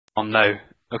On now.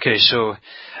 Okay, so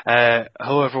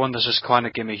hello everyone, this is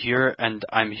Clarinetgamer here, and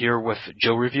I'm here with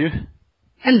JillReview.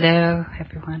 Hello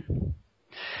everyone.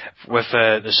 With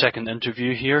the second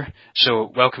interview here.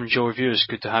 So welcome JillReview, it's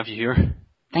good to have you here.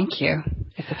 Thank you.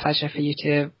 It's a pleasure for you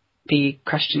to be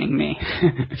questioning me.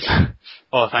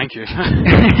 Oh, thank you.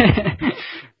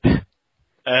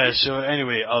 So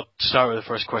anyway, I'll start with the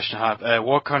first question I have.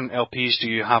 What current LPs do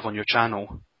you have on your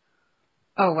channel?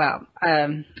 Oh well,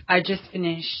 I just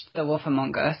finished The Wolf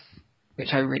Among Us, which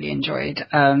I really enjoyed.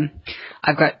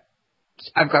 I've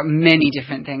got many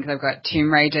different things. I've got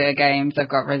Tomb Raider games. I've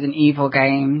got Resident Evil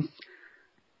games.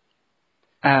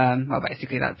 Well,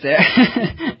 basically that's it.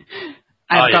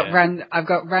 I've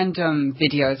got random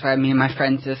videos where me and my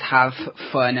friends just have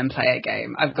fun and play a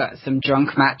game. I've got some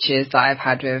drunk matches that I've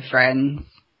had with friends.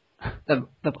 They're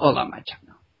all on my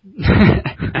channel.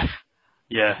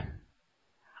 Yeah.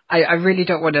 I really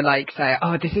don't want to say,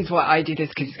 oh, this is what I do this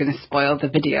because it's going to spoil the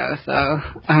video, so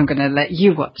I'm going to let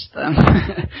you watch them.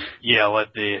 Yeah, I'll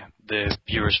let the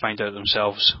viewers find out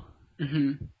themselves.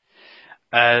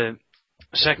 Mm-hmm.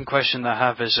 Second question I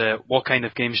have is, what kind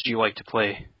of games do you like to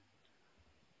play?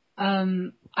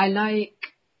 I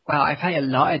play a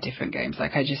lot of different games,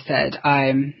 like I just said.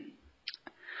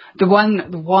 The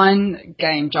one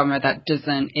game genre that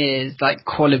doesn't is like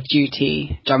Call of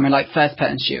Duty genre, like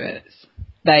first-person shooters.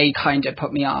 They kind of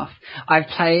put me off. I've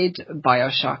played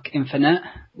BioShock Infinite,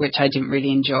 which I didn't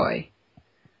really enjoy.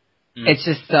 It's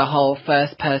just the whole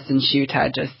first-person shooter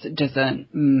just doesn't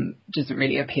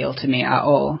really appeal to me at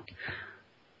all.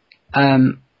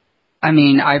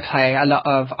 I play a lot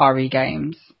of RE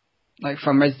games, like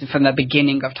from the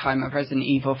beginning of time of Resident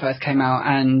Evil first came out,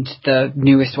 and the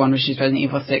newest one, which is Resident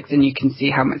Evil 6, and you can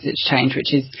see how much it's changed,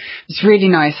 it's really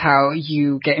nice how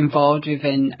you get involved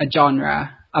within a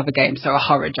genre of a game, so a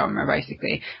horror genre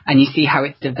basically, and you see how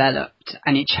it's developed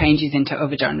and it changes into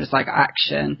other genres like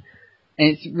action. And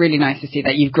it's really nice to see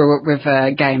that you grew up with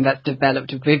a game that's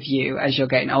developed with you as you're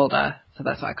getting older, so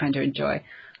that's what I kind of enjoy.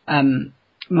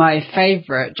 My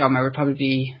favourite genre would probably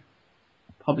be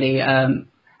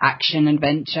action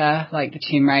adventure, like the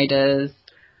Tomb Raiders,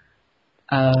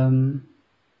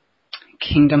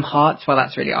 Kingdom Hearts. Well,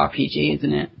 that's really RPG,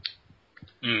 isn't it?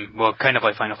 Well, kind of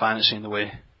like Final Fantasy in the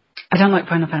way. I don't like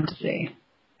Final Fantasy.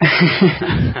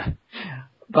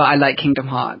 But I like Kingdom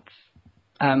Hearts.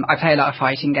 I play a lot of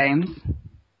fighting games,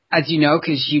 as you know,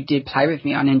 because you did play with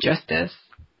me on Injustice.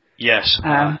 Yes.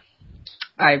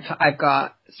 I've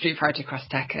got Street Fighter Cross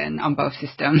Tekken on both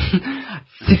systems,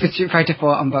 Super Street Fighter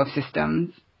 4 on both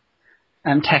systems,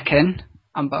 Tekken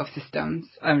on both systems.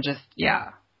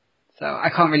 So I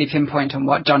can't really pinpoint on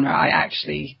what genre I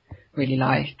actually really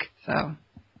like. So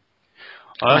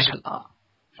I like a lot.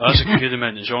 That's a good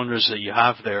amount of genres that you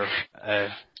have there.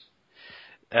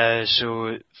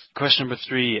 So, question number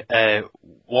 3,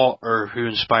 what or who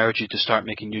inspired you to start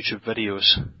making YouTube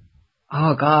videos?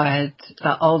 Oh God,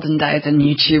 the olden days on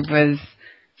YouTube was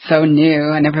so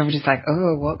new, and everybody was like,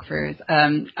 oh, walkthroughs.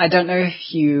 I don't know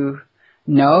if you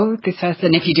know this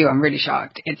person. If you do, I'm really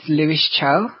shocked. It's Louis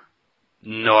Cho.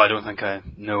 No, I don't think I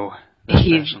know this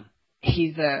person.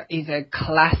 He's a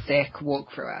classic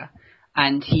walkthrougher.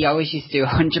 And he always used to do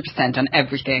 100% on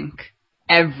everything.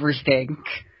 Everything.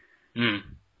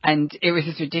 And it was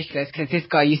just ridiculous because this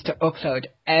guy used to upload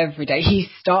every day. He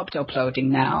stopped uploading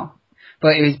now,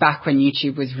 but it was back when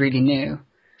YouTube was really new.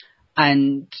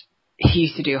 And he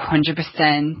used to do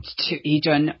 100%. He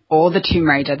done all the Tomb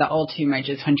Raider, the old Tomb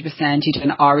Raiders, 100%. He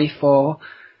done RE4.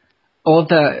 All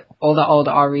the old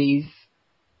REs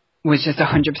was just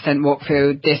 100%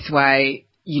 walkthrough. This way,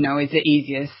 is the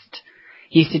easiest.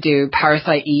 He used to do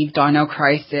Parasite Eve, Dino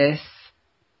Crisis.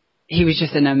 He was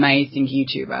just an amazing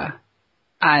YouTuber.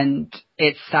 And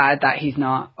it's sad that he's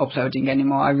not uploading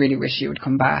anymore. I really wish he would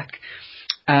come back.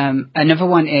 Another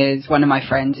one of my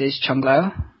friends is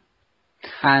Chunglo.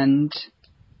 And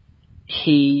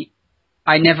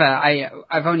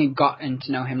I've only gotten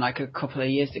to know him like a couple of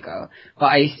years ago. But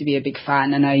I used to be a big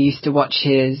fan, and I used to watch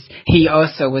he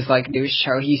also was like Louis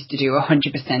Cho. He used to do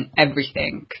 100%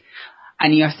 everything.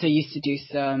 And he also used to do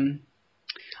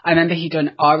I remember he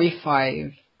done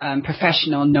RE5,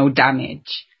 professional, no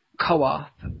damage,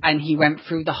 co-op, and he went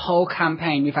through the whole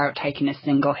campaign without taking a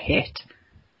single hit.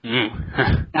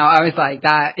 Now I was like,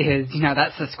 that is,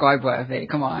 that's subscribe worthy,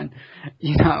 come on.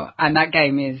 And that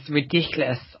game is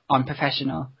ridiculous on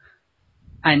professional.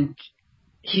 And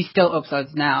he still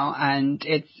uploads now, and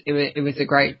it was a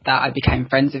great that I became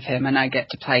friends with him and I get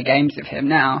to play games with him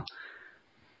now.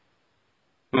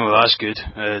 Oh, that's good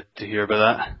to hear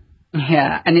about that.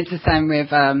 Yeah, and it's the same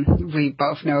with, we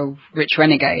both know Rich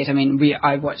Renegade. I mean,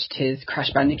 I watched his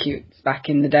Crash Bandicoots back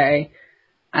in the day,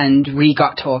 and we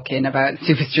got talking about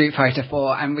Super Street Fighter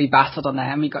 4, and we battled on there,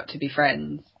 and we got to be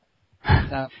friends.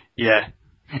 So. Yeah.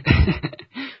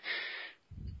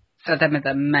 So them are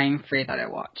the main three that I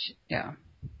watch, yeah.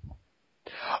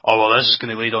 Oh, well, this is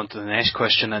going to lead on to the next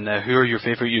question, and who are your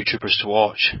favourite YouTubers to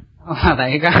watch? Oh, well, there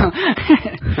you go.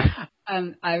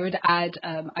 I would add,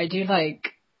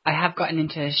 I have gotten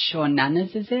into Sean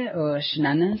Nanas, is it? Or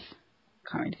Shananas?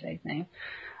 Can't really say his name.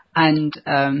 And,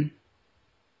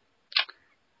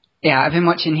 yeah, I've been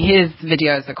watching his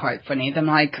videos, are quite funny. They're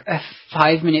like a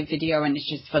 5-minute video and it's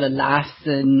just full of laughs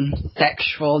and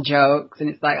sexual jokes, and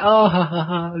it's like, oh, ha, ha,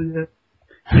 ha,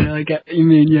 yeah, I get what you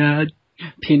mean, yeah,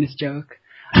 penis joke.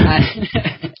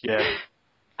 Yeah.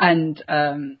 And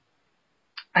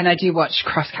I do watch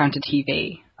Cross Counter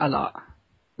TV a lot,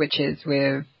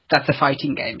 that's a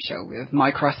fighting game show with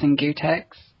Mycross and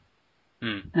Gutex.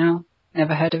 No?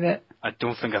 Never heard of it? I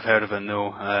don't think I've heard of it, no.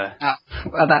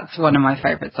 Well, that's one of my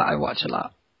favourites that I watch a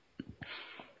lot.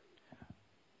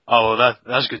 Oh, well,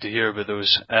 that's good to hear about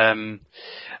those.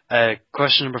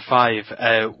 Question number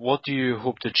 5. What do you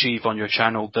hope to achieve on your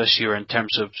channel this year in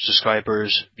terms of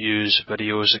subscribers, views,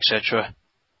 videos, etc.?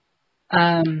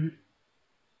 I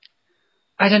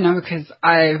don't know, because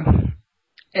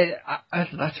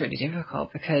that's really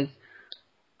difficult, because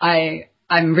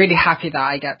I'm really happy that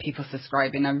I get people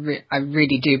subscribing. I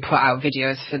really do put out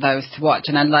videos for those to watch,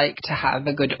 and I like to have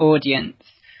a good audience.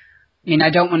 I mean, I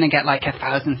don't want to get like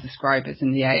 1,000 subscribers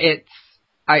in the year.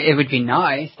 It would be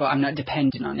nice, but I'm not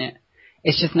dependent on it.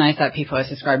 It's just nice that people are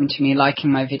subscribing to me,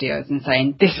 liking my videos, and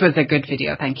saying, this was a good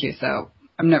video, thank you. So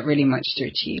I'm not really much to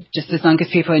achieve. Just as long as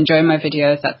people enjoy my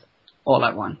videos, that's all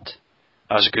I want.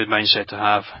 That's a good mindset to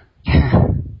have.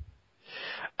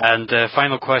 And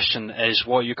final question is,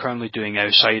 what are you currently doing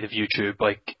outside of YouTube,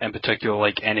 like in particular,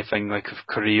 like anything like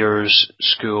careers,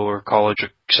 school or college,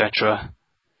 etc.?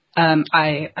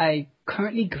 I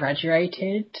currently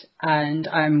graduated and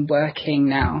I'm working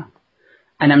now,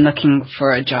 and I'm looking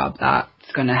for a job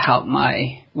that's going to help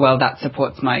that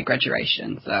supports my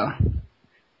graduation, so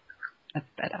that's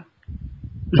better.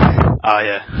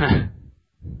 Yeah.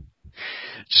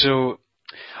 So,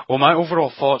 well, my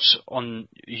overall thoughts on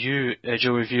you,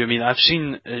 JillReview, I mean, I've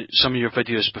seen some of your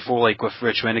videos before, like with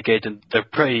Rich Renegade, and they're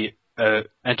pretty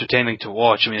entertaining to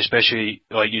watch. I mean, especially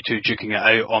like you two duking it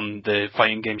out on the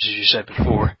fighting games, as you said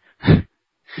before.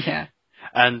 Yeah.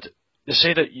 And they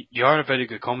say that you are a very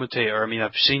good commentator. I mean,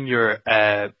 I've seen your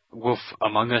Wolf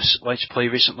Among Us Let's Play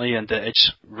recently, and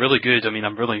it's really good. I mean,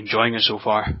 I'm really enjoying it so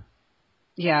far.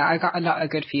 Yeah, I got a lot of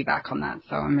good feedback on that,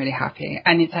 so I'm really happy.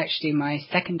 And it's actually my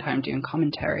second time doing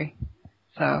commentary,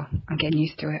 so I'm getting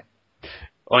used to it.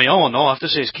 I mean, all in all, I have to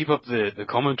say is keep up the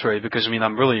commentary, because, I mean,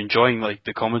 I'm really enjoying, like,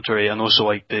 the commentary and also,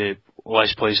 like, the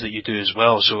Let's Plays that you do as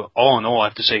well. So, all in all, I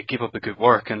have to say keep up the good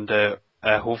work, and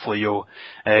hopefully you'll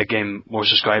gain more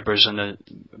subscribers and a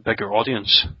bigger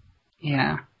audience.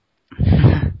 Yeah.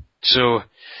 So,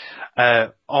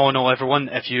 all in all, everyone,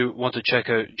 if you want to check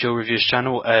out JillReview's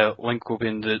channel, link will be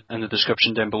in the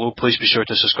description down below. Please be sure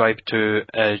to subscribe to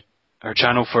our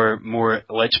channel for more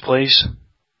Let's Plays.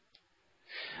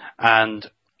 And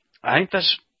I think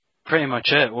that's pretty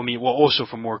much it. I mean, well, also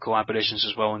for more collaborations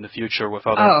as well in the future with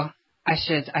other... Oh, I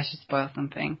should spoil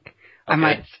something. Okay. I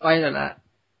might spoil that.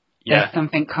 Yeah. There's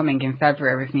something coming in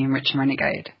February with me and Rich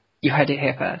Renegade. You heard it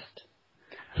here first.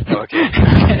 Okay.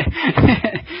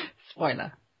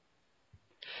 Spoiler.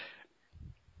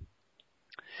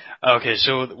 Okay,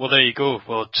 so, well, there you go.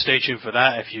 Well, stay tuned for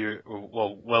that if you're,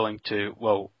 willing to,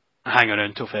 hang on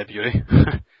until February.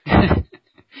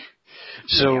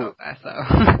 So...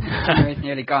 January's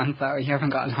nearly gone, so you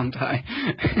haven't got a long time.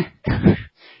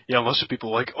 Yeah, lots of people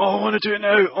are like, oh, I want to do it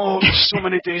now. Oh, there's so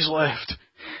many days left.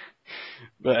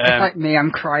 But, it's like me,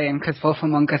 I'm crying because Wolf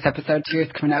Among Us episode 2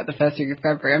 is coming out the first week of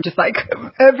February. I'm just like,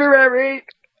 February,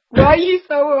 why are you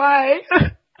so away?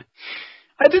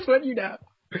 I just want you now.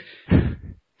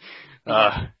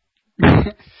 But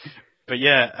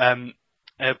yeah,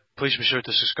 please be sure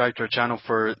to subscribe to our channel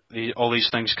for all these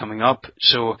things coming up.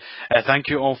 So thank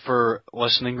you all for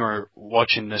listening or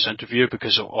watching this interview,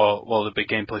 because the big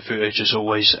gameplay footage is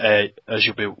always as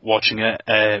you'll be watching it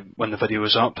when the video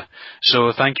is up.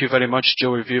 So thank you very much,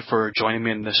 JillReview, for joining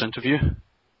me in this interview.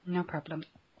 No problem.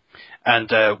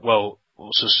 And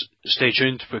also stay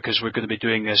tuned, because we're going to be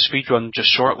doing a speedrun just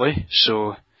shortly.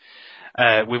 So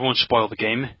we won't spoil the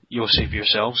game. You'll see for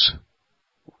yourselves.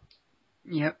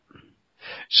 Yep.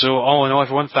 So all in all,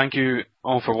 everyone, thank you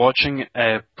all for watching.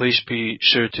 Please be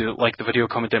sure to like the video,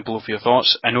 comment down below for your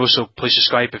thoughts, and also please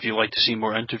subscribe if you'd like to see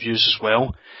more interviews as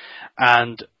well.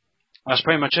 And that's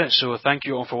pretty much it. So thank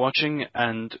you all for watching,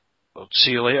 and I'll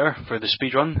see you later for the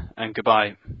speedrun, and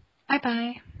goodbye. Bye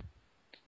bye.